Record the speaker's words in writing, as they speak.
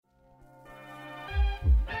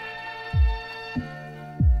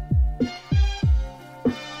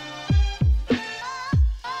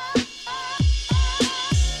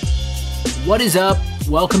What is up?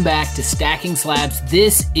 Welcome back to Stacking Slabs.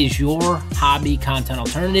 This is your hobby content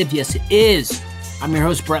alternative. Yes, it is. I'm your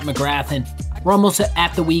host, Brett McGrathen. We're almost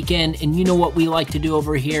at the weekend, and you know what we like to do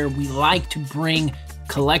over here? We like to bring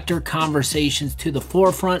collector conversations to the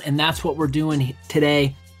forefront, and that's what we're doing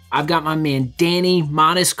today. I've got my man Danny,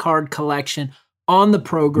 Modest Card Collection, on the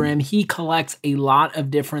program. He collects a lot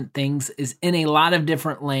of different things, is in a lot of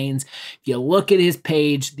different lanes. If you look at his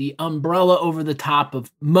page, the umbrella over the top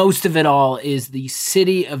of most of it all is the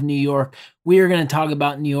city of New York. We are going to talk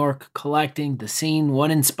about New York collecting, the scene,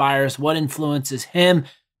 what inspires, what influences him.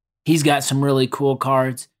 He's got some really cool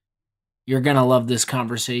cards. You're going to love this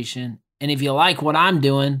conversation. And if you like what I'm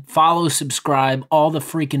doing, follow, subscribe, all the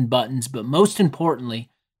freaking buttons. But most importantly,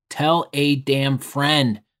 tell a damn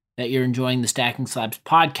friend that you're enjoying the Stacking Slabs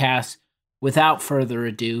podcast. Without further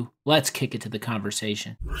ado, let's kick it to the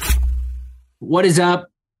conversation. What is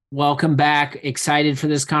up? Welcome back. Excited for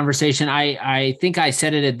this conversation. I think I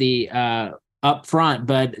said it at the up front,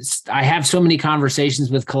 but I have so many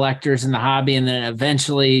conversations with collectors in the hobby, and then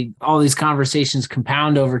eventually all these conversations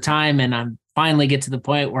compound over time, and I'm finally get to the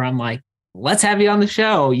point where I'm like, let's have you on the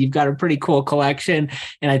show. You've got a pretty cool collection,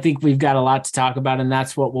 and I think we've got a lot to talk about, and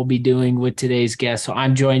that's what we'll be doing with today's guest. So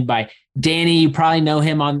I'm joined by Danny. You probably know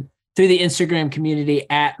him through the Instagram community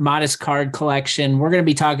at Modest Card Collection. We're going to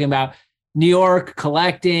be talking about New York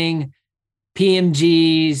collecting,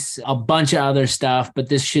 PMGs, a bunch of other stuff, but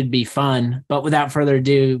this should be fun. But without further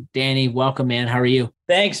ado, Danny, welcome, man. How are you?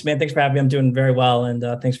 Thanks, man. Thanks for having me. I'm doing very well, and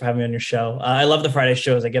thanks for having me on your show. I love the Friday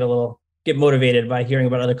shows. I get motivated by hearing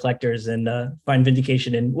about other collectors and find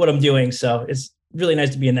vindication in what I'm doing. So it's really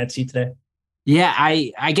nice to be in that seat today. Yeah,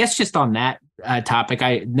 I guess just on that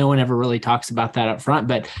topic, no one ever really talks about that up front,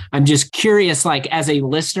 but I'm just curious, like as a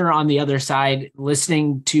listener on the other side,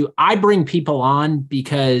 I bring people on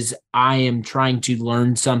because I am trying to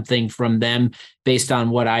learn something from them based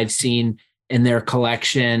on what I've seen in their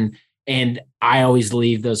collection. And I always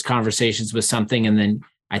leave those conversations with something, and then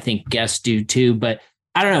I think guests do too. But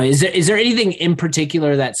I don't know. Is there anything in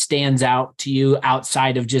particular that stands out to you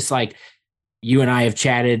outside of just like you and I have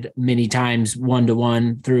chatted many times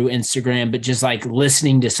one-to-one through Instagram, but just like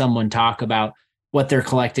listening to someone talk about what they're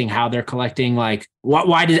collecting, how they're collecting, like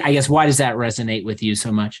why does that resonate with you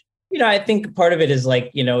so much? I think part of it is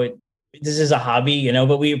like, this is a hobby,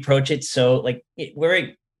 but we approach it. So like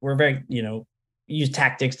we're very, use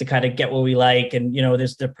tactics to kind of get what we like. And,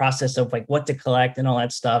 there's the process of like what to collect and all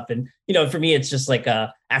that stuff. And, for me, it's just like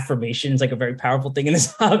affirmation is like a very powerful thing in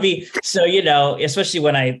this hobby. So, especially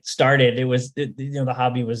when I started, it was, the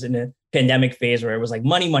hobby was in a pandemic phase where it was like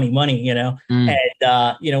money. And, finally,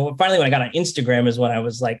 when I got on Instagram is when I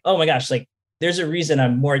was like, oh my gosh, like there's a reason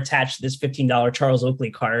I'm more attached to this $15 Charles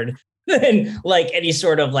Oakley card than like any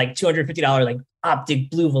sort of like $250 like optic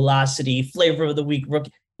blue velocity flavor of the week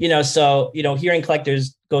rookie. So, hearing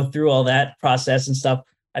collectors go through all that process and stuff,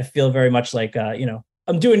 I feel very much like,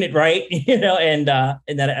 I'm doing it right, and that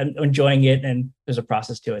I'm enjoying it. And there's a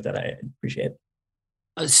process to it that I appreciate.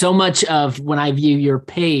 So much of when I view your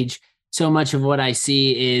page, so much of what I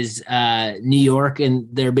see is New York and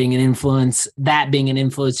there being an influence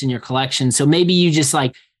in your collection. So maybe you just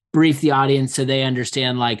like brief the audience so they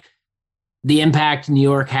understand like the impact New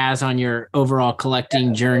York has on your overall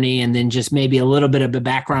collecting journey, and then just maybe a little bit of a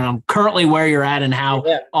background on currently where you're at and how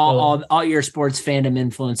all your sports fandom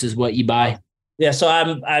influences what you buy. Yeah, so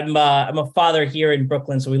I'm a father here in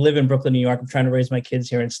Brooklyn, so we live in Brooklyn, New York. I'm trying to raise my kids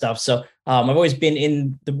here and stuff. So I've always been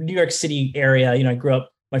in the New York City area. I grew up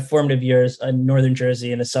my formative years in northern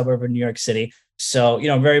Jersey in a suburb of New York City. So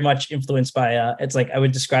very much influenced by it's like I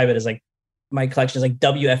would describe it as like my collection is like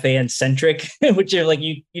WFAN centric, which is like,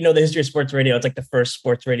 the history of sports radio. It's like the first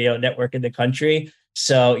sports radio network in the country.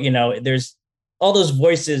 So, there's all those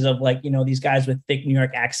voices of like, these guys with thick New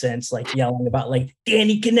York accents, like yelling about like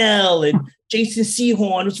Danny Cannell and Jason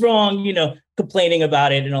Sehorn was wrong, complaining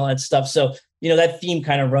about it and all that stuff. So, that theme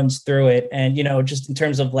kind of runs through it. And, just in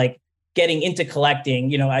terms of like getting into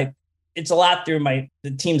collecting, it's a lot through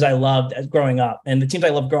the teams I loved as growing up, and the teams I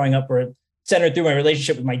loved growing up were centered through my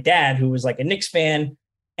relationship with my dad, who was like a Knicks fan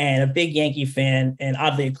and a big Yankee fan and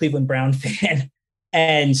oddly a Cleveland Brown fan.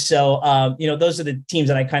 And so, those are the teams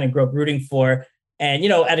that I kind of grew up rooting for. And,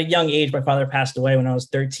 at a young age, my father passed away when I was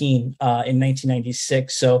 13 in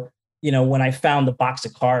 1996. So, when I found the box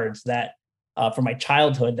of cards that from my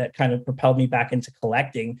childhood that kind of propelled me back into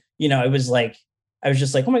collecting, it was like, I was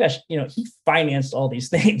just like, oh my gosh, he financed all these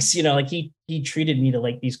things, like he treated me to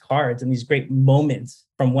like these cards and these great moments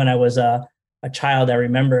from when I was a child I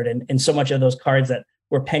remembered. And so much of those cards that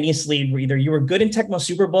were penny sleeved were either you were good in Tecmo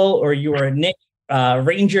Super Bowl or you were a Nick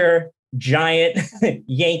Ranger giant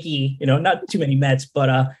Yankee, not too many Mets,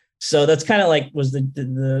 but so that's kind of like was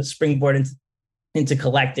the springboard into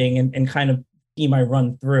collecting and kind of theme I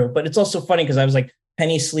run through. But it's also funny because I was like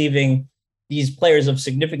penny sleeving these players of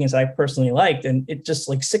significance I personally liked. And it's just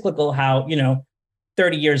like cyclical how,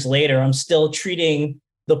 30 years later, I'm still treating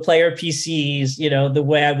the player PCs, the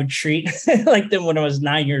way I would treat like them when I was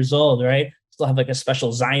 9 years old, right? Still have like a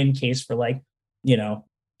special Zion case for like,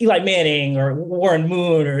 Eli Manning or Warren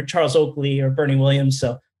Moon or Charles Oakley or Bernie Williams.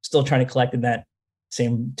 So still trying to collect in that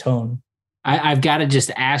same tone. I've got to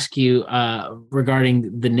just ask you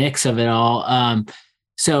regarding the Knicks of it all.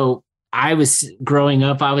 So I was growing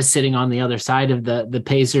up, I was sitting on the other side of the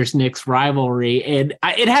Pacers-Knicks rivalry, and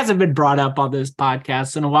it hasn't been brought up on this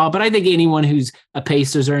podcast in a while, but I think anyone who's a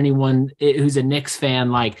Pacers or anyone who's a Knicks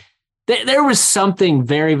fan, like there was something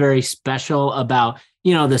very, very special about,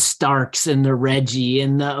 the Starks and the Reggie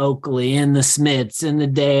and the Oakley and the Smiths and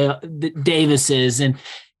the Davises. And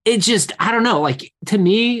it just, I don't know, like to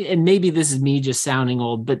me, and maybe this is me just sounding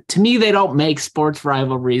old, but to me, they don't make sports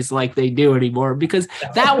rivalries like they do anymore because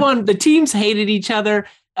that one, the teams hated each other.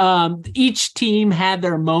 Each team had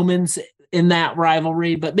their moments in that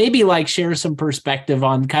rivalry, but maybe like share some perspective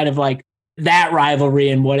on kind of like that rivalry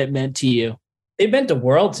and what it meant to you. It meant the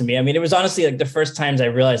world to me. I mean, it was honestly like the first times I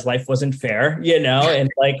realized life wasn't fair, and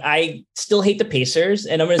like I still hate the Pacers.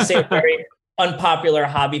 And I'm going to say a very unpopular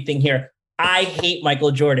hobby thing here. I hate Michael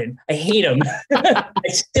Jordan. I hate him. I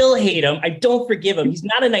still hate him. I don't forgive him. He's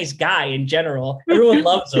not a nice guy in general. Everyone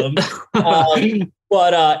loves him.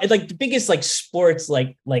 But it's like the biggest like sports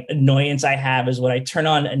like annoyance I have is when I turn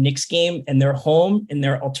on a Knicks game and they're home in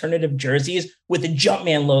their alternative jerseys with the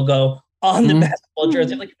Jumpman logo on the basketball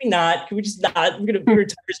jersey. I'm like, can we just not? We're going to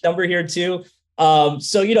retire his number here too. So,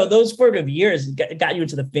 those formative years got you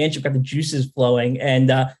into the fanship, got the juices flowing. And,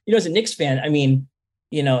 as a Knicks fan, I mean,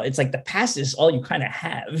 it's like the past is all you kind of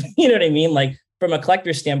have, you know what I mean? Like from a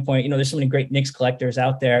collector standpoint, there's so many great Knicks collectors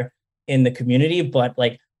out there in the community, but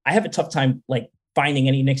like, I have a tough time, like finding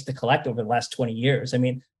any Knicks to collect over the last 20 years. I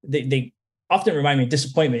mean, they often remind me of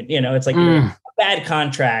disappointment. It's like a bad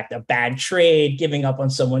contract, a bad trade, giving up on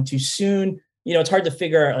someone too soon. It's hard to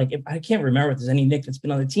figure out, like, I can't remember if there's any Knick that's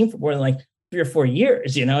been on the team for more than like 3 or 4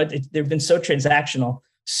 years, they've been so transactional.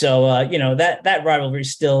 So, that rivalry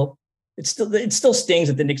it still stings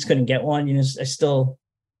that the Knicks couldn't get one. I still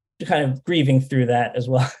kind of grieving through that as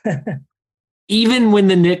well. Even when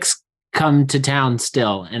the Knicks come to town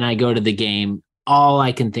still, and I go to the game, all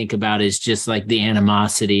I can think about is just like the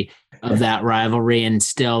animosity of that rivalry. And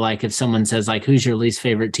still, like if someone says like, who's your least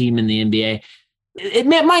favorite team in the NBA? It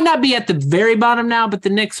might not be at the very bottom now, but the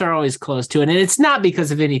Knicks are always close to it. And it's not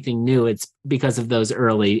because of anything new. It's because of those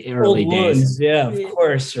early days. Yeah, of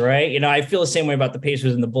course. Right. I feel the same way about the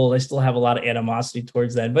Pacers and the Bulls. I still have a lot of animosity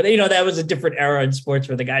towards them, but that was a different era in sports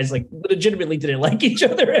where the guys like legitimately didn't like each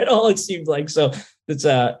other at all. It seemed like, so it's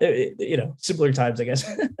simpler times, I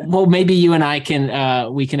guess. Well, maybe you and I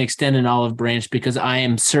we can extend an olive branch because I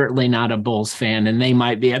am certainly not a Bulls fan and they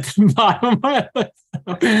might be at the bottom of my list.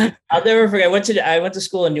 I'll never forget. I went to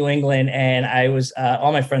school in New England, and I was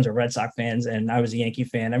all my friends were Red Sox fans, and I was a Yankee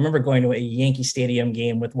fan. I remember going to a Yankee Stadium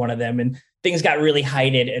game with one of them, and things got really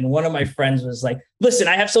heated. And one of my friends was like, "Listen,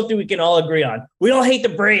 I have something we can all agree on. We all hate the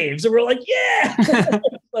Braves." And we're like, "Yeah."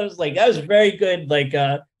 I was like, that was very good, like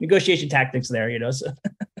negotiation tactics there, So.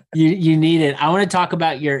 You need it. I want to talk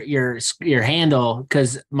about your handle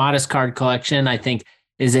because Modest Card Collection, I think,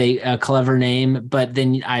 is a clever name. But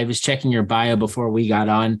then I was checking your bio before we got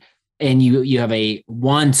on, and you have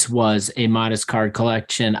once was a Modest Card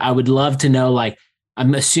Collection. I would love to know, like,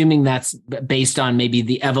 I'm assuming that's based on maybe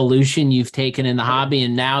the evolution you've taken in the hobby,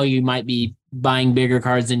 and now you might be buying bigger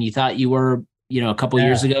cards than you thought you were, a couple of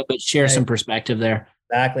years ago. But share some perspective there.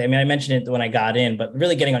 Exactly. I mean, I mentioned it when I got in, but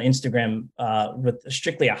really getting on Instagram with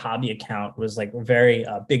strictly a hobby account was like a very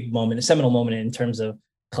big moment, a seminal moment in terms of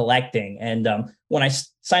collecting. And when I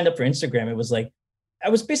signed up for Instagram, it was like, I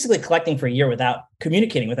was basically collecting for a year without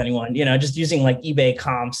communicating with anyone, just using like eBay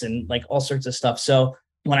comps and like all sorts of stuff. So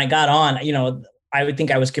when I got on, I would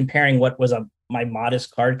think I was comparing what was my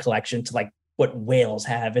Modest card collection to like what whales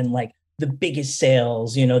have and like the biggest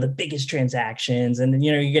sales, the biggest transactions. And then,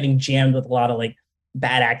 you're getting jammed with a lot of like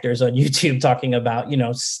bad actors on YouTube talking about,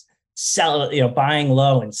 buying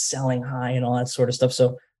low and selling high and all that sort of stuff.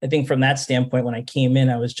 So I think from that standpoint, when I came in,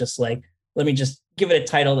 I was just like, let me just give it a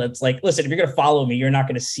title that's like, listen, if you're going to follow me, you're not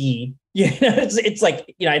going to see, it's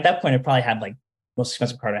like, at that point, I probably had like most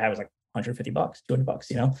expensive card I had was like $150,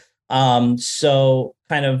 $200, So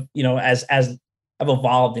kind of, as I've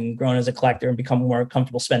evolved and grown as a collector and become more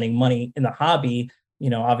comfortable spending money in the hobby,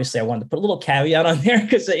 obviously I wanted to put a little caveat on there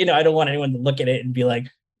because, I don't want anyone to look at it and be like,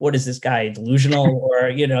 what is this guy, delusional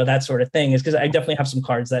or, that sort of thing, is because I definitely have some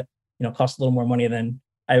cards that, cost a little more money than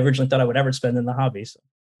I originally thought I would ever spend in the hobby. So.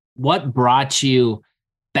 What brought you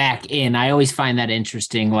back in? I always find that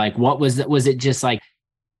interesting. Like, what was it just like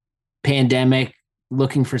pandemic,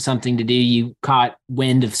 looking for something to do? You caught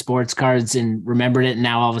wind of sports cards and remembered it, and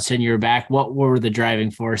now all of a sudden you're back. What were the driving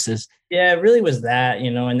forces? Yeah, it really was that,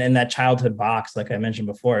 and then that childhood box, like I mentioned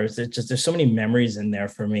before, it's just, there's so many memories in there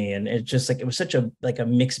for me. And it's just like, it was such a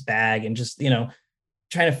mixed bag, and just,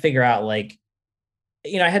 trying to figure out like,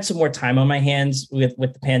 I had some more time on my hands with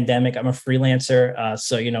the pandemic. I'm a freelancer.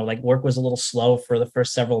 So, like work was a little slow for the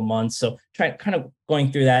first several months. So kind of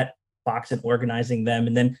going through that box and organizing them.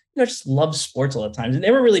 And then, just love sports all the time. It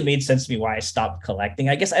never really made sense to me why I stopped collecting.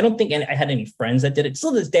 I guess I don't think I had any friends that did it.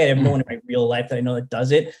 Still to this day, I have no one in my real life that I know that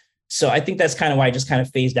does it. So I think that's kind of why I just kind of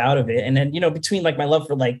phased out of it. And then, between like my love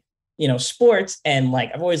for like, sports and like,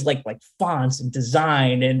 I've always liked like fonts and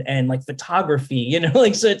design and like photography,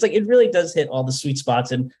 so it's like, it really does hit all the sweet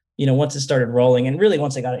spots. And, once it started rolling, and really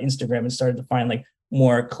once I got on Instagram and started to find like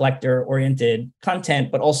more collector oriented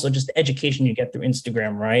content, but also just the education you get through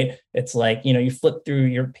Instagram, right? It's like, you flip through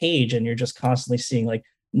your page and you're just constantly seeing like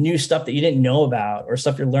new stuff that you didn't know about or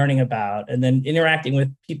stuff you're learning about, and then interacting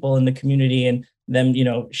with people in the community and them,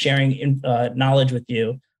 sharing knowledge with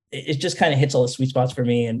you. It just kind of hits all the sweet spots for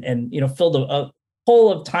me, and filled a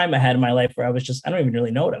whole of time I had in my life where I was just, I don't even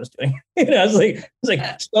really know what I was doing. I was like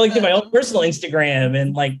scrolling through my own personal Instagram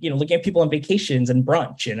and like, looking at people on vacations and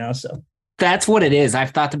brunch, so. That's what it is. I've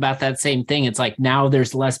thought about that same thing. It's like now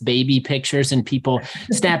there's less baby pictures and people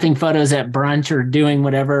snapping photos at brunch or doing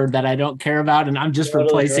whatever that I don't care about. And I'm just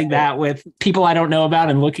replacing that with people I don't know about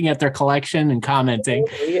and looking at their collection and commenting.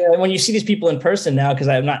 Yeah. And when you see these people in person now, because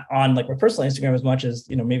I'm not on like my personal Instagram as much as,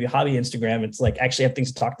 maybe hobby Instagram, it's like actually have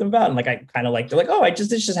things to talk to them about. And like, I kind of like, they're like, oh, this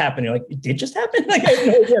just happened. You're like, it did just happen? Like, I have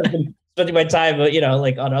no idea. I've been spending my time,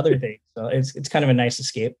 like on other things. So it's kind of a nice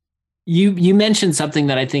escape. You mentioned something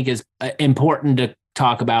that I think is important to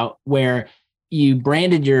talk about, where you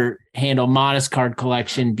branded your handle Modest Card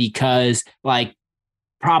Collection because like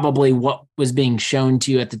probably what was being shown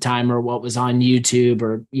to you at the time or what was on YouTube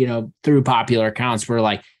or, through popular accounts were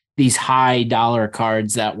like these high dollar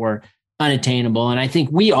cards that were unattainable. And I think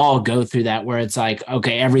we all go through that where it's like,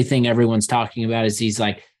 okay, everything everyone's talking about is these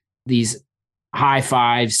high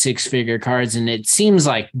 5-6-figure cards. And it seems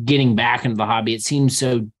like getting back into the hobby, it seems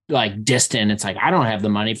so like distant. It's like, I don't have the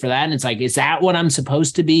money for that. And it's like, is that what I'm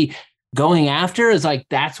supposed to be going after? It's like,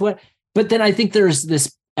 that's what, but then I think there's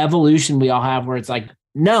this evolution we all have where it's like,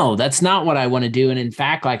 no, that's not what I want to do. And in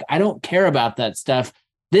fact, like, I don't care about that stuff.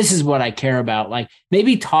 This is what I care about. Like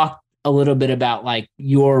maybe talk a little bit about like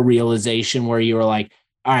your realization where you were like,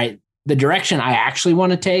 all right, the direction I actually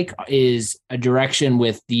want to take is a direction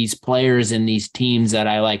with these players and these teams that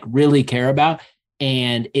I like really care about.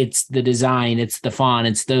 And it's the design, it's the font,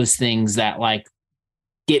 it's those things that like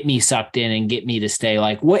get me sucked in and get me to stay.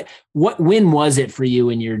 Like when was it for you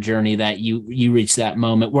in your journey that you reached that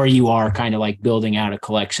moment where you are kind of like building out a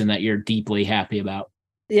collection that you're deeply happy about?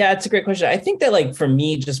 Yeah, it's a great question. I think that like for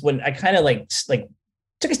me, just when I kind of like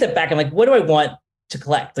took a step back, I'm like, what do I want to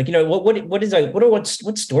collect? Like, what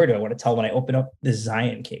story do I want to tell when I open up the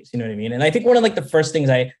Zion case? You know what I mean? And I think one of like the first things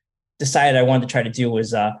I decided I wanted to try to do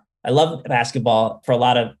was I love basketball. For a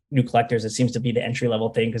lot of new collectors, it seems to be the entry level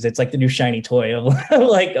thing because it's like the new shiny toy of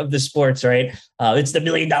the sports, right? It's the $1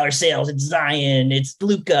 million sales. It's Zion. It's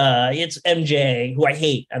Luka. It's MJ, who I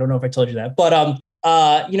hate. I don't know if I told you that, but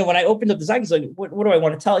when I opened up the Zion, like, what do I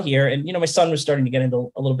want to tell here? And my son was starting to get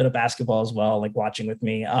into a little bit of basketball as well, like watching with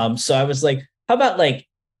me. So I was like, how about like,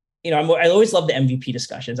 I always love the MVP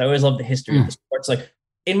discussions. I always love the history of the sports. Like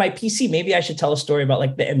in my PC, maybe I should tell a story about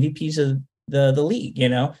like the MVPs of the league,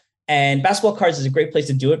 And basketball cards is a great place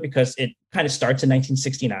to do it because it kind of starts in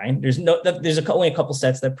 1969. There's only a couple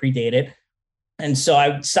sets that predate it. And so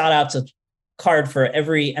I sought out a card for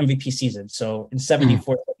every MVP season. So in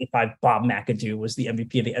 74, 75, Bob McAdoo was the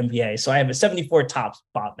MVP of the NBA. So I have a 74 Topps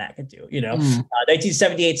Bob McAdoo,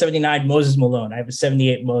 1978, 79, Moses Malone. I have a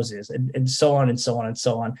 78 Moses and so on and so on and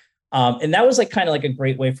so on. And that was like kind of like a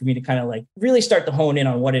great way for me to kind of like really start to hone in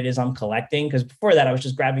on what it is I'm collecting. Because before that, I was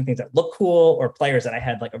just grabbing things that look cool or players that I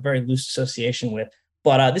had like a very loose association with.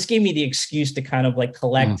 But this gave me the excuse to kind of like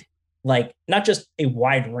collect like not just a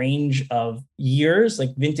wide range of years, like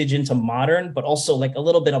vintage into modern, but also like a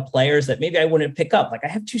little bit of players that maybe I wouldn't pick up. Like I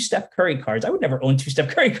have 2 Steph Curry cards. I would never own 2 Steph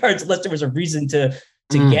Curry cards unless there was a reason to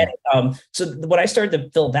to get it. So when I started to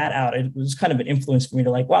fill that out, it was kind of an influence for me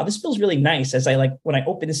to like, wow, this feels really nice. As I like, when I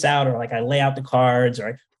open this out or like I lay out the cards or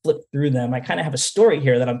I flip through them, I kind of have a story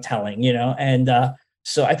here that I'm telling, and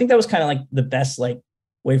so I think that was kind of like the best like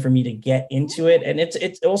way for me to get into it. And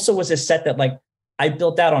it also was a set that like I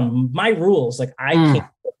built out on my rules. Like I came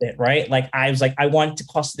with it, right? Like I was like, I want it to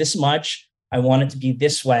cost this much. I want it to be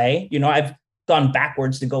this way. I've gone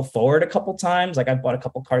backwards to go forward a couple times. Like I bought a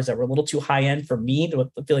couple cards that were a little too high end for me to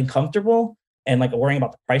feeling comfortable and like worrying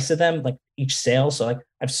about the price of them, like each sale. So like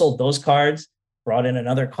I've sold those cards, brought in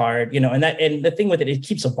another card, and the thing with it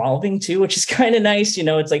keeps evolving too, which is kind of nice.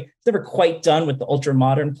 It's like it's never quite done with the ultra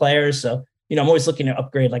modern players. So, I'm always looking to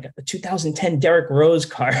upgrade like a 2010 Derrick Rose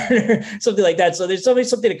card or something like that. So there's always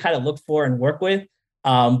something to kind of look for and work with.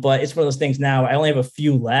 But it's one of those things now. I only have a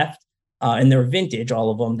few left. And they're vintage,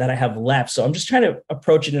 all of them that I have left. So I'm just trying to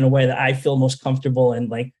approach it in a way that I feel most comfortable and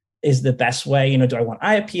like is the best way. Do I want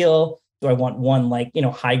eye appeal? Do I want one like,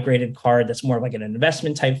 high graded card that's more like an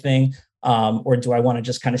investment type thing? Or do I want to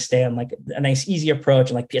just kind of stay on like a nice, easy approach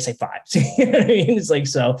and like PSA 5s? You know what I mean? It's like,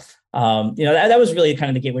 so, that was really kind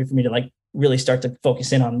of the gateway for me to like really start to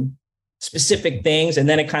focus in on specific things. And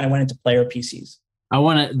then it kind of went into player PCs.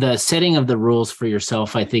 The setting of the rules for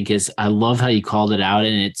yourself, I think I love how you called it out.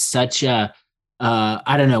 And it's such a,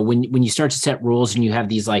 I don't know, when you start to set rules and you have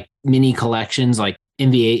these like mini collections, like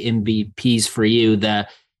NBA MVPs for you,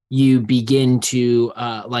 you begin to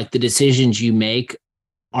like the decisions you make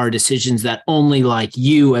are decisions that only like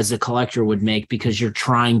you as a collector would make because you're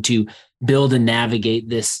trying to build and navigate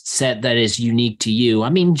this set that is unique to you. I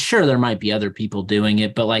mean, sure, there might be other people doing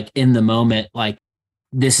it, but like in the moment, like,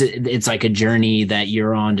 it's like a journey that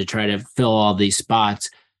you're on to try to fill all these spots.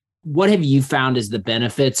 What have you found as the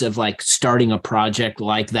benefits of like starting a project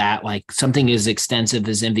like that, like something as extensive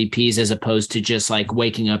as MVPs, as opposed to just like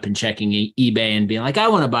waking up and checking eBay and being like, I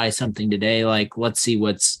want to buy something today. Like, let's see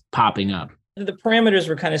what's popping up. The parameters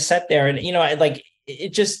were kind of set there. And, I like it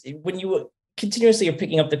just, when you continuously are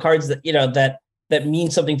picking up the cards that, that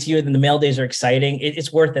mean something to you, and then the mail days are exciting.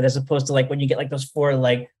 It's worth it, as opposed to like when you get like those 4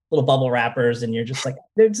 like little bubble wrappers and you're just like,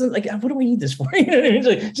 what do we need this for? You know what I mean? It's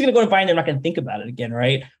like, just gonna go and buy it and I'm not gonna think about it again,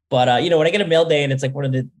 right? But when I get a mail day and it's like one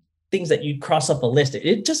of the things that you cross up a list,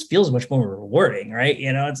 it just feels much more rewarding, right?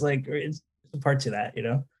 It's like it's a part to that,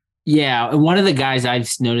 Yeah, and one of the guys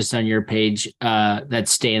I've noticed on your page that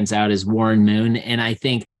stands out is Warren Moon, and I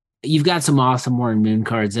think you've got some awesome Warren Moon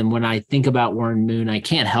cards. And when I think about Warren Moon, I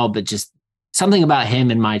can't help but just something about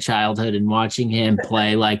him in my childhood and watching him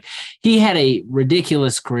play. Like, he had a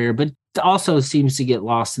ridiculous career, but also seems to get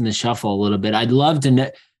lost in the shuffle a little bit. I'd love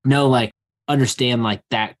to know, like, understand like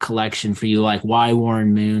that collection for you. Like, why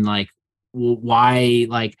Warren Moon? Like, why,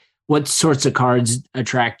 like, what sorts of cards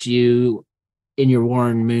attract you in your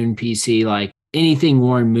Warren Moon PC? Like, anything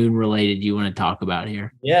Warren Moon related you want to talk about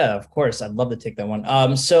here? Yeah, of course. I'd love to take that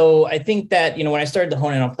one. So I think that, when I started to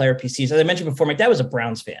hone in on player PCs, as I mentioned before, my dad was a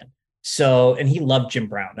Browns fan. So, and he loved Jim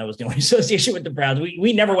Brown. That was the only association with the Browns.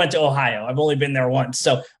 We never went to Ohio. I've only been there once.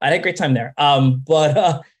 So I had a great time there.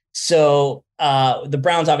 So the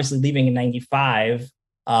Browns obviously leaving in 95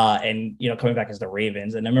 and, coming back as the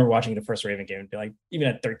Ravens. And I remember watching the first Raven game and be like, even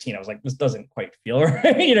at 13, I was like, this doesn't quite feel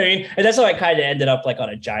right. You know what I mean? And that's how I kind of ended up like on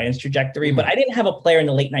a Giants trajectory. Mm-hmm. But I didn't have a player in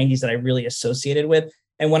the late 90s that I really associated with.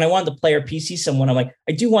 And when I wanted to player PC someone, I'm like,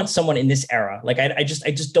 I do want someone in this era. Like, I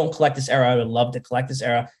just don't collect this era. I would love to collect this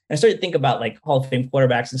era. And I started to think about like Hall of Fame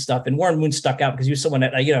quarterbacks and stuff. And Warren Moon stuck out because he was someone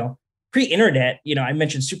that, pre-internet, I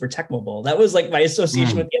mentioned Super Tecmo Bowl. That was like my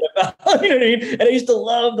association with the NFL. You know what I mean? And I used to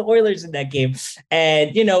love the Oilers in that game.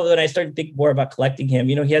 And, when I started to think more about collecting him,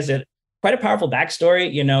 he has quite a powerful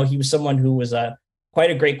backstory. He was someone who was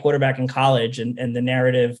quite a great quarterback in college. And the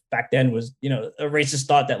narrative back then was, a racist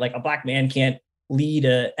thought that like a black man can't lead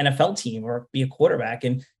a NFL team or be a quarterback.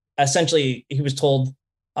 And essentially he was told,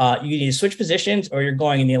 you need to switch positions or you're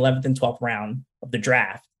going in the 11th and 12th round of the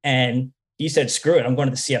draft. And he said, screw it, I'm going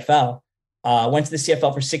to the CFL. Went to the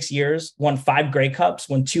CFL for 6 years, won 5 Grey Cups,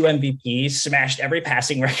 won 2 MVPs, smashed every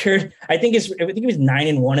passing record. I think he was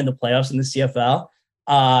 9-1 in the playoffs in the CFL.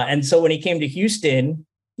 And so when he came to Houston,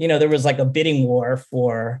 there was like a bidding war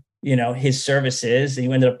for, his services.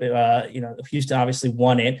 He ended up, Houston obviously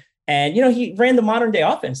won it. And, he ran the modern day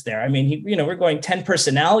offense there. I mean, we're going 10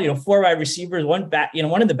 personnel, 4 wide receivers, 1 back,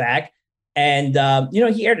 1 in the back. And,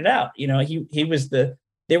 he aired it out. He was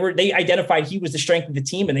they identified he was the strength of the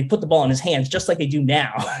team and they put the ball in his hands just like they do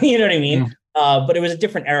now. You know what I mean? But it was a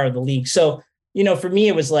different era of the league. So, for me,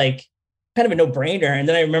 it was like kind of a no brainer. And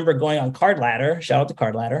then I remember going on Card Ladder, shout out to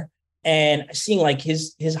Card Ladder, and seeing like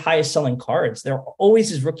his highest selling cards. They're always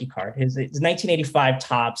his rookie card, his 1985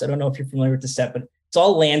 Topps. I don't know if you're familiar with the set, but It's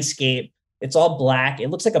all landscape. It's all black. It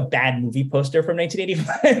looks like a bad movie poster from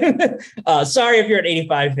 1985. Sorry if you're an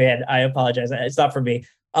 85 fan. I apologize. It's not for me.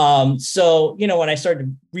 So, when I started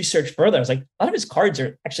to research further, I was like, a lot of his cards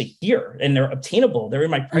are actually here and they're obtainable. They're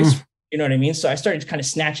in my price. You know what I mean? So I started kind of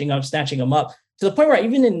snatching them up to the point where I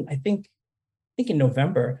think in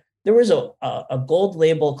November, there was a gold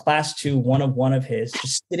label class 2 one of his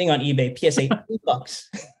just sitting on eBay, PSA, $80.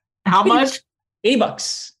 How much?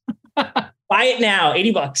 $80. Buy it now,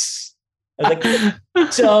 $80. I was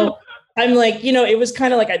like, so I'm like, it was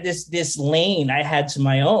kind of like this lane I had to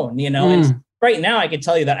my own, and right now I can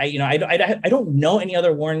tell you that I don't know any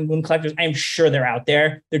other Warren Moon collectors. I'm sure they're out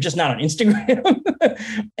there. They're just not on Instagram.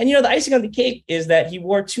 And, the icing on the cake is that he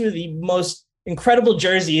wore 2 of the most incredible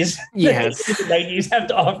jerseys yes. that the 90s have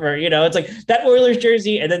to offer. It's like that Oilers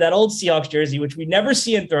jersey and then that old Seahawks jersey, which we never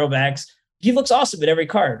see in throwbacks. He looks awesome in every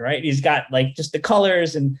card, right? He's got like just the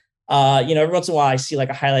colors and, every once in a while I see like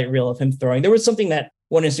a highlight reel of him throwing. There was something that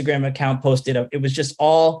one Instagram account posted of, it was just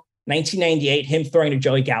all 1998, him throwing to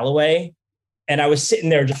Joey Galloway. And I was sitting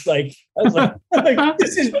there just like, I was like,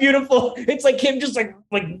 this is beautiful. It's like him just like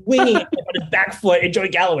winging it on his back foot and Joey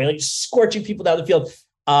Galloway, like scorching people down the field.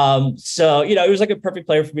 So, it was like a perfect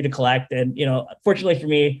player for me to collect. And, fortunately for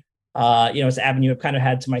me, it's an avenue I've kind of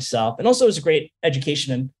had to myself. And also it was a great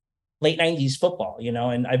education in late 90s football,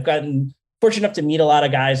 and I've gotten fortunate enough to meet a lot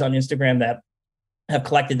of guys on Instagram that have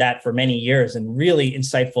collected that for many years and really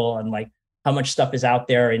insightful on like how much stuff is out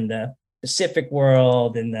there in the Pacific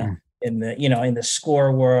world and in the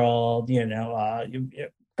score world,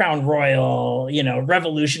 Crown Royal,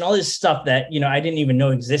 Revolution, all this stuff that, I didn't even know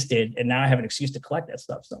existed. And now I have an excuse to collect that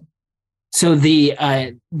stuff. So the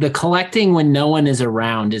collecting when no one is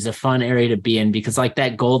around is a fun area to be in, because like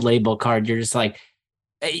that gold label card, you're just like,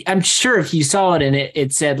 I'm sure if you saw it and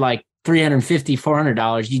it said like $350,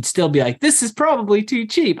 $400, you'd still be like, this is probably too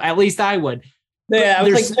cheap. At least I would. Yeah, I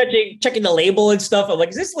was like checking the label and stuff. I'm like,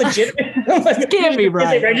 is this legitimate? It can't be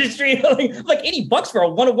right. Registry like $80 for a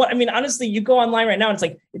 1-of-1. I mean, honestly, you go online right now, and it's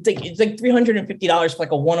like $350 for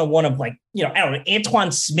like a 1-of-1 of like, I don't know,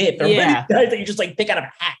 Antoine Smith or guys that you just like pick out of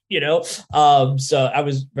a hat, So I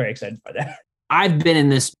was very excited by that. I've been in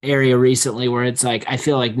this area recently where it's like I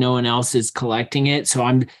feel like no one else is collecting it,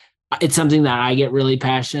 so it's something that I get really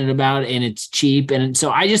passionate about, and it's cheap, and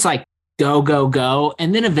so I just like go.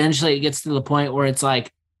 And then eventually it gets to the point where it's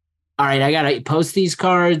like, all right, I got to post these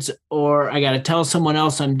cards or I got to tell someone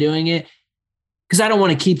else I'm doing it because I don't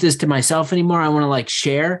want to keep this to myself anymore. I want to like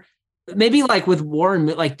share. Maybe like with Warren,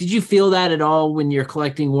 like, did you feel that at all when you're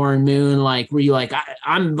collecting Warren Moon? Like, were you like,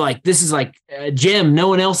 I'm like, this is like a gem. No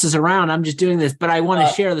one else is around. I'm just doing this, but I want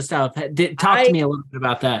to share the stuff. Talk to me a little bit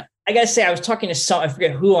about that. I gotta say, I was talking to I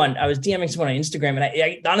forget who I was DMing someone on Instagram, and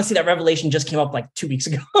I honestly, that revelation just came up like 2 weeks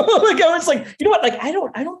ago. Like I was like, you know what? Like I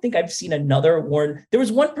don't think I've seen another Warren. There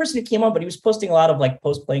was one person who came on, but he was posting a lot of like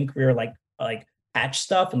post-playing career, like patch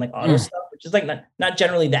stuff and like auto stuff, which is like not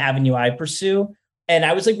generally the avenue I pursue. And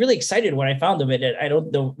I was like really excited when I found him. I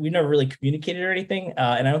don't know, we never really communicated or anything,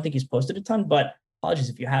 and I don't think he's posted a ton. But apologies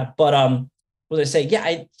if you have. But what was I say? Yeah,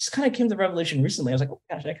 I just kind of came to the revelation recently. I was like, oh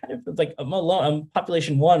gosh, I kind of feel like I'm alone. I'm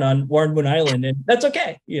population 1 on Warren Moon Island, and that's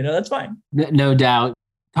okay. That's fine. No doubt.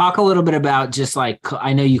 Talk a little bit about just like,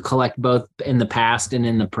 I know you collect both in the past and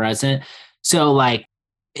in the present. So like,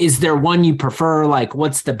 is there one you prefer? Like,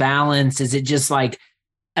 what's the balance? Is it just like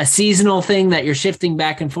a seasonal thing that you're shifting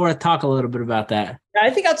back and forth? Talk a little bit about that. I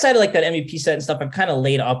think outside of like that MVP set and stuff, I'm kind of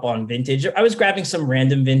laid up on vintage. I was grabbing some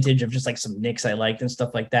random vintage of just like some Knicks I liked and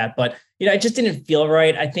stuff like that. But, it just didn't feel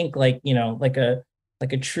right. I think like, like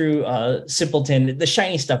a true simpleton, the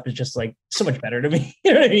shiny stuff is just like so much better to me.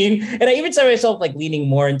 You know what I mean? And I even saw myself like leaning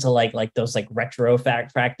more into like those like retro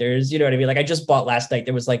factors. You know what I mean? Like I just bought last night.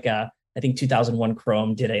 There was like I think 2001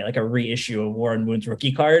 Chrome did a reissue of Warren Moon's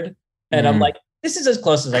rookie card. And I'm like, this is as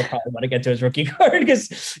close as I probably want to get to his rookie card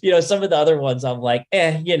because, some of the other ones I'm like,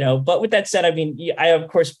 but with that said, I mean, I of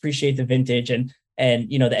course appreciate the vintage and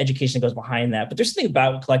the education that goes behind that. But there's something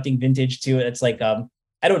about collecting vintage too. It's like,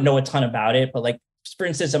 I don't know a ton about it, but like, for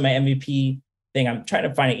instance, on my MVP thing, I'm trying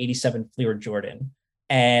to find an 87 Fleer Jordan.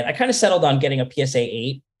 And I kind of settled on getting a PSA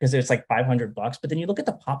 8 because it's like $500, but then you look at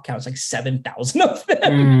the pop count, it's like 7,000 of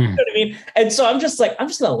them. You know what I mean? And so I'm just going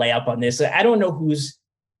to lay up on this. I don't know who's,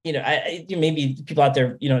 maybe people out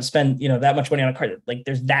there, spend, that much money on a card. Like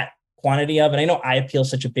there's that quantity of it. I know eye appeal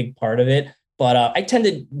is such a big part of it, but I tend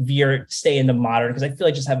to stay in the modern because I feel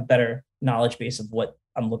like I just have a better knowledge base of what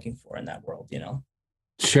I'm looking for in that world,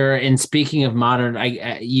 Sure. And speaking of modern,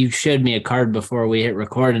 you showed me a card before we hit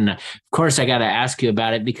record, and of course I got to ask you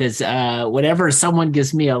about it because whenever someone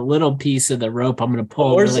gives me a little piece of the rope, I'm going to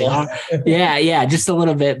pull really hard. Yeah, just a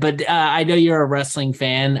little bit. But I know you're a wrestling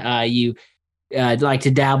fan. You like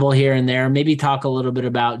to dabble here and there. Maybe talk a little bit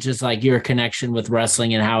about just like your connection with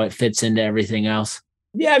wrestling and how it fits into everything else.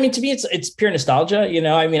 Yeah, I mean, to me, it's pure nostalgia.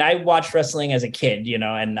 I mean, I watched wrestling as a kid,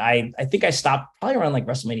 and I think I stopped probably around like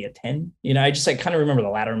WrestleMania 10. I just like kind of remember the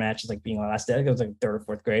ladder matches like being my last day. I think it was like third or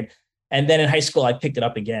fourth grade. And then in high school, I picked it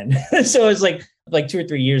up again. So it was like 2 or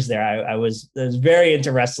 3 years there. I was very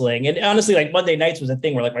into wrestling. And honestly, like Monday nights was a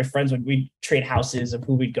thing where like my friends we'd trade houses of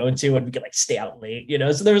who we'd go to and we could like stay out late,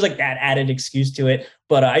 So there was like that added excuse to it.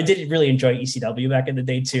 But I did really enjoy ECW back in the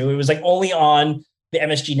day too. It was like only on the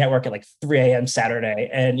MSG network at like 3 a.m. Saturday.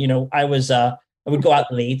 And, I would go out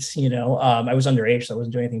late, I was underage, so I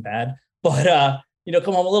wasn't doing anything bad, but,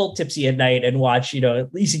 come home a little tipsy at night and watch,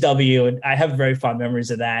 ECW. And I have very fond memories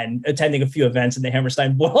of that and attending a few events in the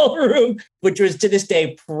Hammerstein Ballroom, which was to this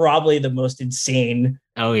day, probably the most insane.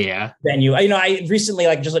 Oh yeah. Venue. I recently,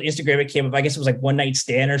 like just on Instagram, it came up, I guess it was like One Night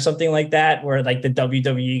Stand or something like that, where like the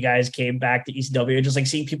WWE guys came back to ECW, just like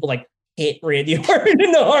seeing people like hit Randy Orton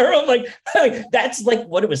in the arm. Like that's like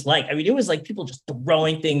what it was like. I mean, it was like people just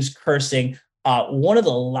throwing things, cursing. One of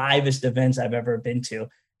the livest events I've ever been to.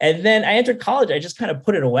 And then I entered college. I just kind of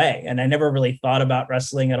put it away, and I never really thought about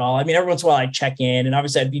wrestling at all. I mean, every once in a while I check in, and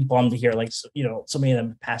obviously I'd be bummed to hear like so many of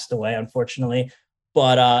them passed away, unfortunately.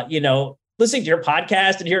 But listening to your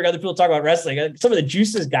podcast and hearing other people talk about wrestling, some of the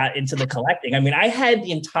juices got into the collecting. I mean, I had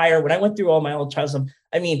when I went through all my old childhood,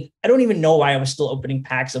 I mean, I don't even know why I was still opening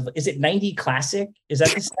packs of, is it 90 Classic? Is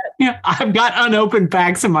that the set? Yeah, I've got unopened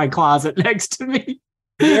packs in my closet next to me.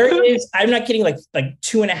 There is, I'm not kidding, like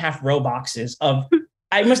 2.5 row boxes of,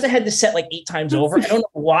 I must have had the set like 8 times over. I don't know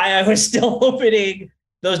why I was still opening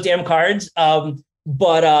those damn cards. But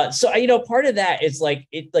part of that is like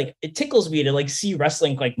it tickles me to like see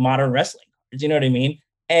wrestling, like modern wrestling. You know what I mean?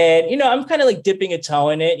 And, I'm kind of like dipping a toe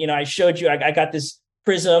in it. I showed you, I got this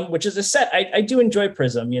Prism, which is a set. I do enjoy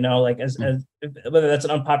Prism, like as whether that's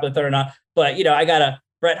an unpopular thought or not. But, I got a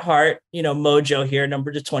Bret Hart, Mojo here,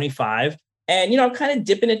 number to 25. And, I'm kind of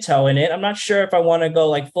dipping a toe in it. I'm not sure if I want to go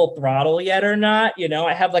like full throttle yet or not.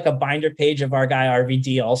 I have like a binder page of our guy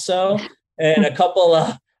RVD also, and a couple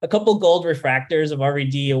gold refractors of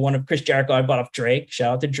RVD, one of Chris Jericho I bought off Drake.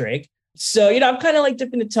 Shout out to Drake. So, I'm kind of like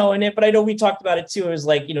dipping the toe in it, but I know we talked about it too. It was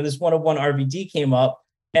like, this 1/1 RVD came up,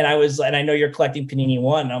 and I know you're collecting Panini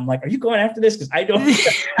One. And I'm like, are you going after this? Because I don't know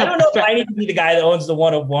if I need to be the guy that owns the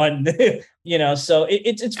 1/1, so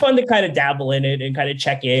it's fun to kind of dabble in it and kind of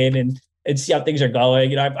check in and see how things are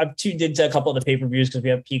going. I've tuned into a couple of the pay-per-views because we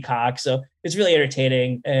have Peacock. So it's really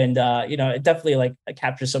entertaining. And, it definitely like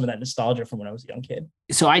captures some of that nostalgia from when I was a young kid.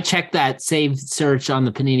 So I check that save search on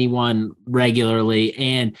the Panini One regularly,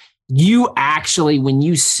 and you actually, when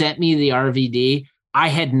you sent me the RVD, I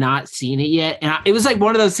had not seen it yet. And it was like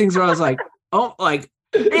one of those things where I was like, oh, like,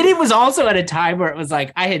 and it was also at a time where it was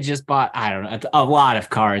like, I had just bought, I don't know, a lot of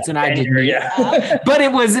cards, and I didn't, but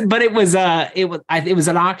it was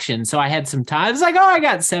an auction. So I had some time. I was like, oh, I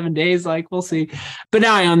got 7 days. Like, we'll see. But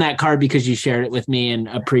now I own that card because you shared it with me, and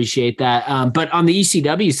appreciate that. But on the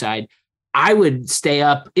ECW side, I would stay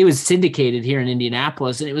up. It was syndicated here in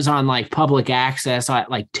Indianapolis, and it was on like public access at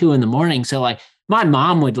like 2 a.m. So like my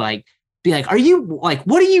mom would like be like, are you like,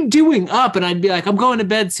 what are you doing up? And I'd be like, I'm going to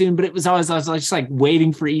bed soon. But I was just like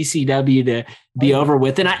waiting for ECW to be over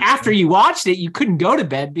with. And after you watched it, you couldn't go to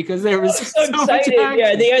bed because there was so excited.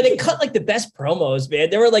 Yeah, they cut like the best promos, man.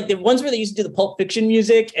 There were like the ones where they used to do the Pulp Fiction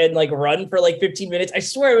music and like run for like 15 minutes. I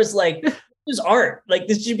swear it was like, this art. Like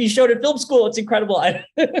this should be shown at film school. It's incredible.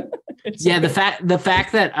 The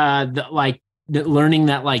fact that learning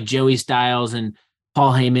that like Joey Styles and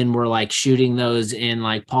Paul Heyman were like shooting those in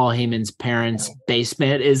like Paul Heyman's parents'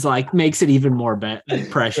 basement is like makes it even more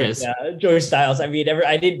precious. Yeah, Joey Styles. I mean,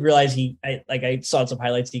 I didn't realize I saw some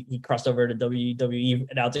highlights. He crossed over to WWE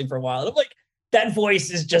announcing for a while, and I'm like, that voice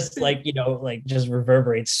is just like just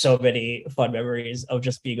reverberates so many fun memories of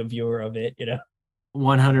just being a viewer of it.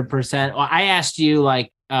 100%. Well, I asked you I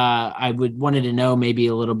wanted to know maybe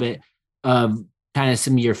a little bit of kind of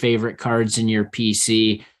some of your favorite cards in your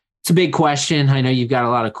PC. It's a big question. I know you've got a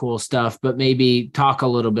lot of cool stuff, but maybe talk a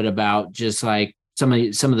little bit about just like some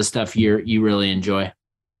of the stuff you really enjoy.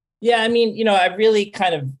 Yeah, I mean, I've really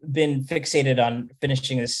kind of been fixated on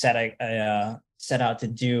finishing this set I set out to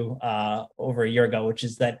do over a year ago, which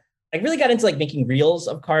is that I really got into like making reels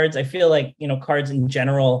of cards. I feel like, cards in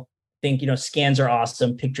general, scans are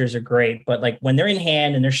awesome, pictures are great, but like when they're in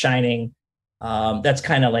hand and they're shining, That's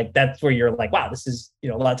kind of like, that's where you're like, wow, this is, a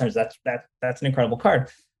lot of times that's an incredible card.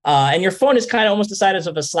 And your phone is kind of almost the size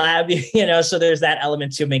of a slab, so there's that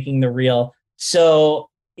element to making the reel. So,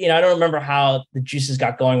 I don't remember how the juices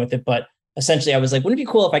got going with it, but essentially I was like, wouldn't it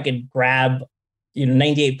be cool if I could grab,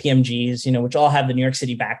 98 PMGs, which all have the New York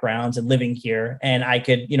City backgrounds and living here. And I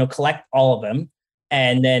could, collect all of them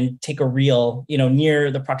and then take a reel,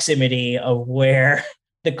 near the proximity of where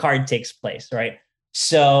the card takes place. Right.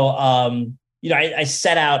 So, I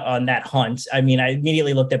set out on that hunt. I mean, I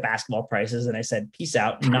immediately looked at basketball prices and I said, peace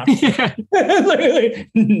out. Not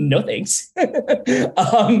no thanks.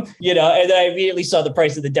 And then I immediately saw the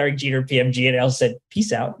price of the Derek Jeter PMG and I also said,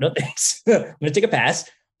 peace out. No thanks. I'm going to take a pass.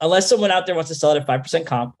 Unless someone out there wants to sell it at 5%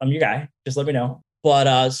 comp, I'm your guy. Just let me know.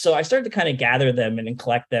 But so I started to kind of gather them and then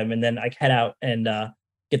collect them. And then I head out and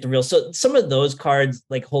get the real. So some of those cards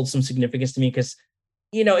like hold some significance to me because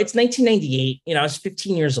it's 1998, I was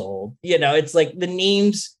 15 years old, it's like the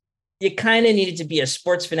names, you kind of needed to be a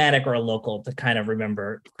sports fanatic or a local to kind of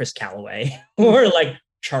remember Chris Callaway or like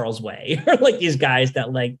Charles Way or like these guys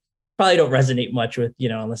that like probably don't resonate much with,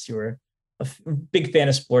 unless you were a big fan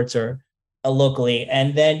of sports or locally.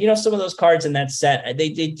 And then, some of those cards in that set, they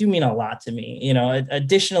do mean a lot to me,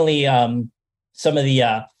 additionally, some of the,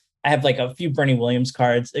 I have like a few Bernie Williams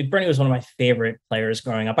cards. Like Bernie was one of my favorite players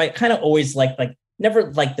growing up. I kind of always liked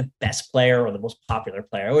never like the best player or the most popular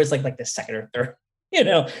player. I always like the second or third,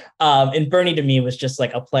 and Bernie to me was just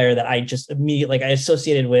like a player that I just immediately, I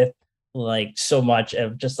associated with like so much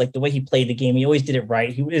of just like the way he played the game. He always did it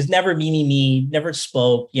right. He was never me, never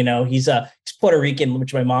spoke, he's Puerto Rican,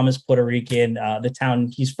 which my mom is Puerto Rican. The town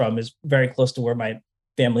he's from is very close to where my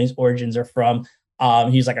family's origins are from.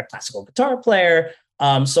 He's like a classical guitar player.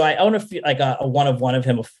 So I own a one of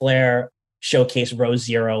him, a Flair Showcase Row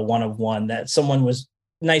Zero 1 of 1 that someone was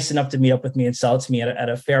nice enough to meet up with me and sell it to me at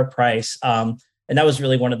a fair price. And that was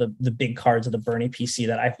really one of the big cards of the Bernie PC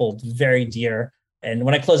that I hold very dear. And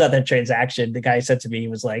when I closed out that transaction, the guy said to me, he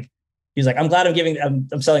was like, I'm glad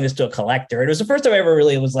I'm selling this to a collector. It was the first time I ever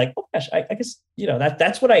really was like, oh gosh, I guess,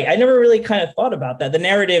 that's what I never really kind of thought about that. The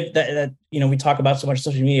narrative that we talk about so much on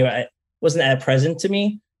social media, wasn't that present to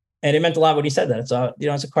me. And it meant a lot when he said that. So,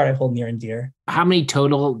 it's a card I hold near and dear. How many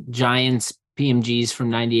total Giants PMGs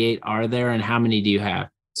from 98 are there? And how many do you have?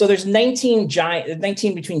 So there's 19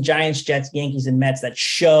 between Giants, Jets, Yankees, and Mets that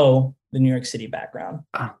show the New York City background.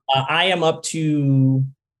 I'm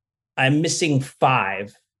missing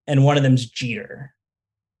 5, and one of them's Jeter.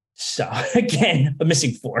 So again, I'm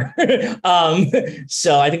missing 4.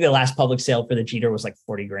 So I think the last public sale for the Jeter was like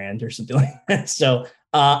 $40,000 or something like that. So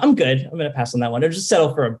I'm good. I'm going to pass on that one. I'll just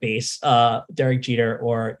settle for a base Derek Jeter,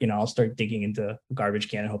 or, I'll start digging into a garbage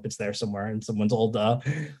can and hope it's there somewhere in someone's old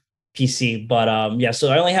PC. But yeah, so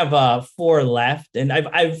I only have 4 left, and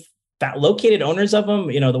I've located owners of them.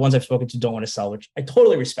 The ones I've spoken to don't want to sell, which I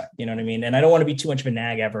totally respect. You know what I mean? And I don't want to be too much of a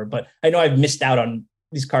nag ever, but I know I've missed out on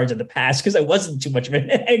these cards in the past because I wasn't too much of a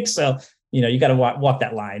nag. So, you got to walk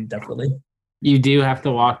that line. Definitely. You do have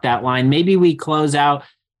to walk that line. Maybe we close out.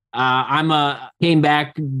 Came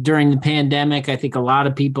back during the pandemic. I think a lot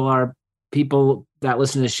of people that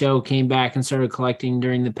listen to the show came back and started collecting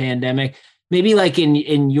during the pandemic. Maybe like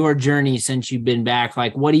in your journey since you've been back,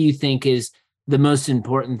 like what do you think is the most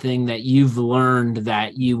important thing that you've learned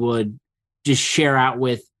that you would just share out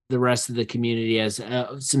with the rest of the community as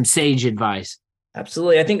some sage advice?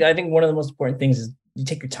 Absolutely. I think one of the most important things is you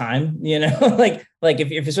take your time, like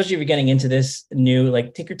if especially if you're getting into this new,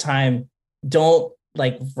 like take your time. Don't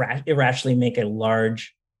like irrationally make a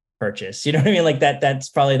large purchase. You know what I mean? Like that's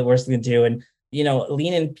probably the worst thing to do. And,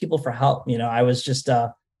 lean in people for help. I was just,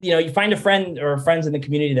 you find a friend or friends in the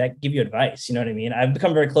community that give you advice. You know what I mean? I've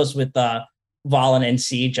become very close with Vol and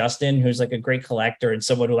NC, Justin, who's like a great collector and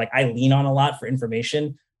someone who like I lean on a lot for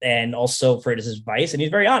information and also for his advice. And he's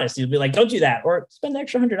very honest. He'll be like, don't do that, or spend an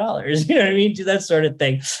extra $100. You know what I mean? Do that sort of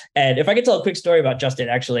thing. And if I could tell a quick story about Justin,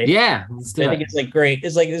 actually, yeah, I think it's like great.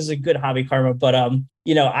 It's like, this is a good hobby karma, but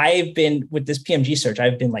I've been with this PMG search,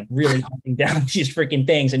 I've been like really hunting down these freaking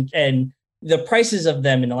things, and the prices of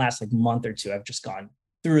them in the last like month or two have just gone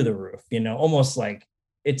through the roof, almost like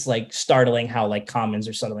it's like startling how like commons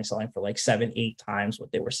are suddenly selling for like 7-8 times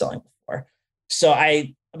what they were selling before. So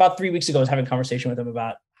about 3 weeks ago, I was having a conversation with him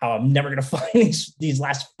about how I'm never going to find these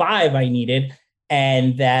last 5 I needed.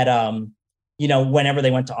 And that, whenever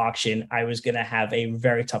they went to auction, I was going to have a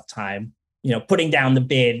very tough time, putting down the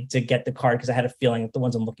bid to get the card, because I had a feeling that the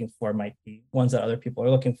ones I'm looking for might be ones that other people are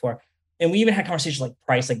looking for. And we even had conversations like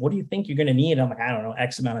price, like, what do you think you're going to need? And I'm like, I don't know,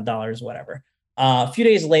 X amount of dollars, whatever. A few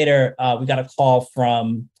days later, we got a call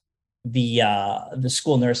from the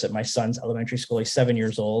school nurse at my son's elementary school. He's 7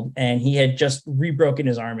 years old, and he had just rebroken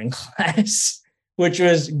his arm in class, which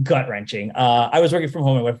was gut wrenching. I was working from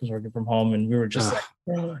home. My wife was working from home, and we were just like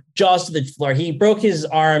jaws to the floor. He broke his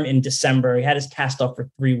arm in December. He had his cast off for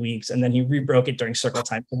 3 weeks, and then he rebroke it during circle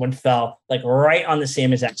time. Someone fell like right on the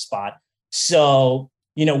same exact spot. So,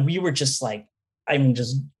 we were just like,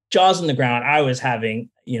 just jaws on the ground. I was having,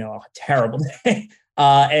 a terrible day.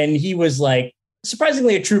 And he was like,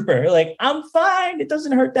 surprisingly a trooper, like, I'm fine. It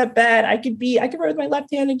doesn't hurt that bad. I could write with my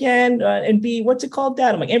left hand again and be, what's it called,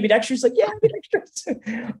 Dad? I'm like, ambidextrous. Like, yeah, ambidextrous.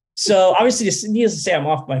 So obviously, needless to say, I'm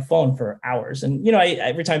off my phone for hours. And,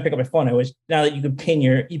 every time I pick up my phone, now that you can pin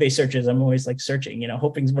your eBay searches, I'm always like searching,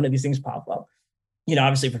 hoping one of these things pop up.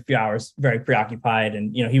 Obviously for a few hours, very preoccupied.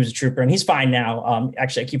 And, he was a trooper and he's fine now.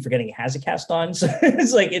 Actually, I keep forgetting he has a cast on. So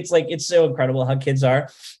it's so incredible how kids are.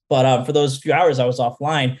 But for those few hours I was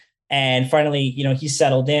offline, and finally, he's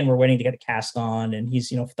settled in. We're waiting to get a cast on, and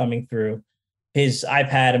he's, thumbing through his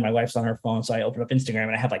iPad, and my wife's on her phone. So I open up Instagram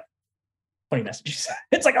and I have like 20 messages.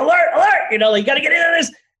 It's like, alert, you got to get into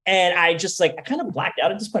this. And I just I kind of blacked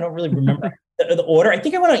out at this point. I don't really remember the order. I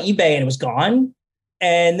think I went on eBay and it was gone.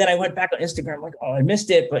 And then I went back on Instagram, like, oh, I missed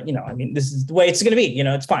it. But, this is the way it's going to be.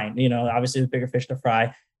 It's fine. Obviously there's bigger fish to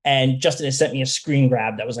fry. And Justin has sent me a screen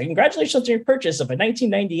grab that was like, congratulations on your purchase of a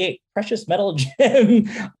 1998 precious metal gem.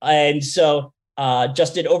 And so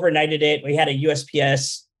Justin overnighted it. We had a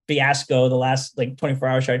USPS fiasco the last 24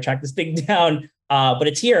 hours trying to track this thing down. But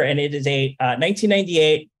it's here. And it is a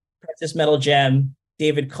 1998 precious metal gem,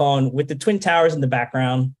 David Cone, with the Twin Towers in the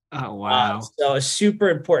background. Oh, wow. So a super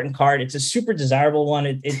important card. It's a super desirable one.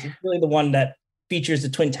 It's really the one that features the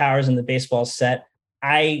Twin Towers in the baseball set.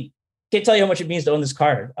 I can't tell you how much it means to own this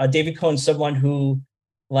card. David Cone's someone who,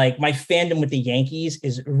 my fandom with the Yankees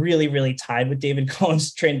is really, really tied with David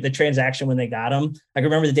Cone's the transaction when they got him. I can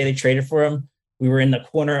remember the day they traded for him. We were in the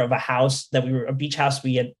corner of a house a beach house.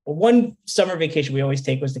 We had one summer vacation we always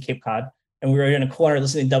take was to Cape Cod. And we were in a corner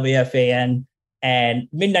listening to WFAN, and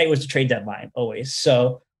midnight was the trade deadline always.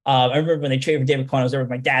 So I remember when they traded for David Cone, I was there with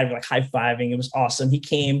my dad, we were high-fiving. It was awesome. He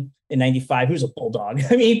came in 95. He was a bulldog.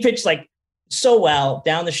 He pitched so well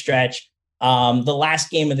down the stretch. The last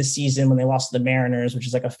game of the season when they lost to the Mariners, which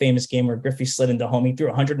is a famous game where Griffey slid into home, he threw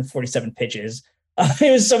 147 pitches.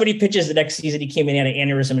 It was so many pitches the next season. He came in, he had an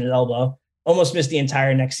aneurysm in his elbow, almost missed the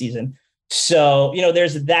entire next season. So,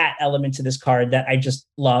 there's that element to this card that I just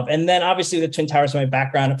love. And then obviously the Twin Towers in my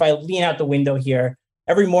background. If I lean out the window here,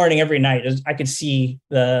 every morning, every night, I could see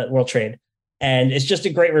the World Trade. And it's just a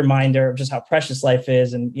great reminder of just how precious life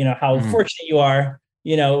is and, how fortunate you are,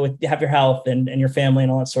 with have your health and your family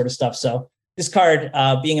and all that sort of stuff. So this card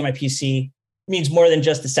being in my PC means more than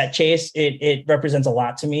just a set chase. It represents a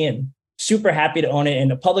lot to me, and super happy to own it.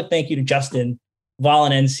 And a public thank you to Justin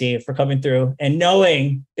Volanensi for coming through and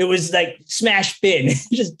knowing it was smash bin,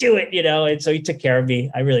 just do it, And so he took care of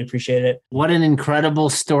me. I really appreciate it. What an incredible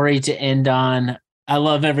story to end on. I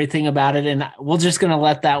love everything about it. And we're just going to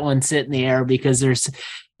let that one sit in the air because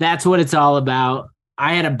that's what it's all about.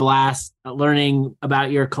 I had a blast learning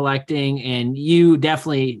about your collecting and you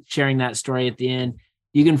definitely sharing that story at the end.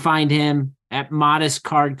 You can find him at Modest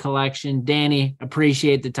Card Collection. Danny,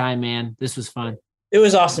 appreciate the time, man. This was fun. It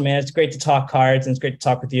was awesome, man. It's great to talk cards and it's great to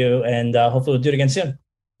talk with you. And hopefully we'll do it again soon.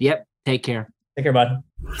 Yep. Take care. Take care, bud.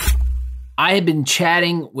 I had been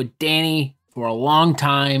chatting with Danny for a long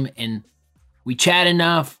time and we chat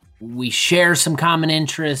enough. We share some common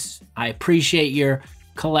interests. I appreciate your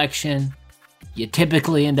collection. You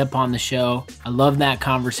typically end up on the show. I love that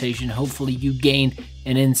conversation. Hopefully you gained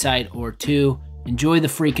an insight or two. Enjoy the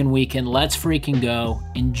freaking weekend. Let's freaking go.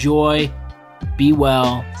 Enjoy. Be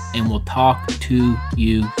well. And we'll talk to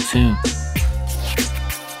you soon.